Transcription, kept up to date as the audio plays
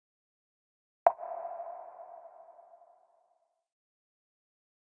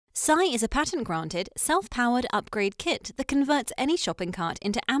SAI is a patent-granted, self-powered upgrade kit that converts any shopping cart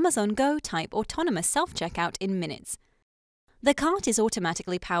into Amazon Go type autonomous self-checkout in minutes. The cart is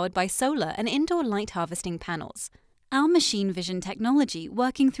automatically powered by solar and indoor light harvesting panels. Our machine vision technology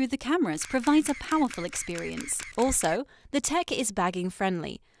working through the cameras provides a powerful experience. Also, the tech is bagging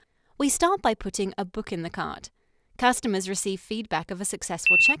friendly. We start by putting a book in the cart. Customers receive feedback of a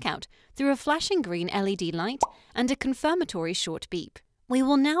successful checkout through a flashing green LED light and a confirmatory short beep. We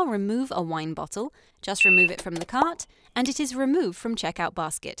will now remove a wine bottle, just remove it from the cart, and it is removed from checkout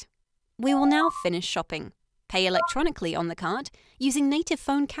basket. We will now finish shopping. Pay electronically on the cart using native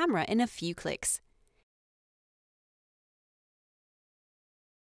phone camera in a few clicks.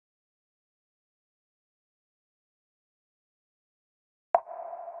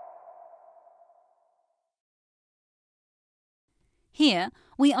 Here,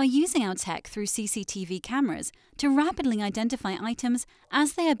 we are using our tech through CCTV cameras to rapidly identify items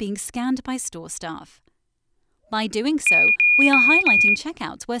as they are being scanned by store staff. By doing so, we are highlighting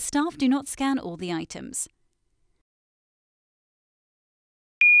checkouts where staff do not scan all the items.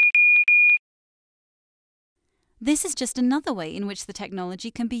 This is just another way in which the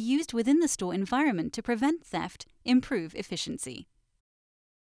technology can be used within the store environment to prevent theft, improve efficiency.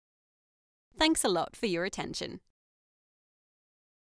 Thanks a lot for your attention.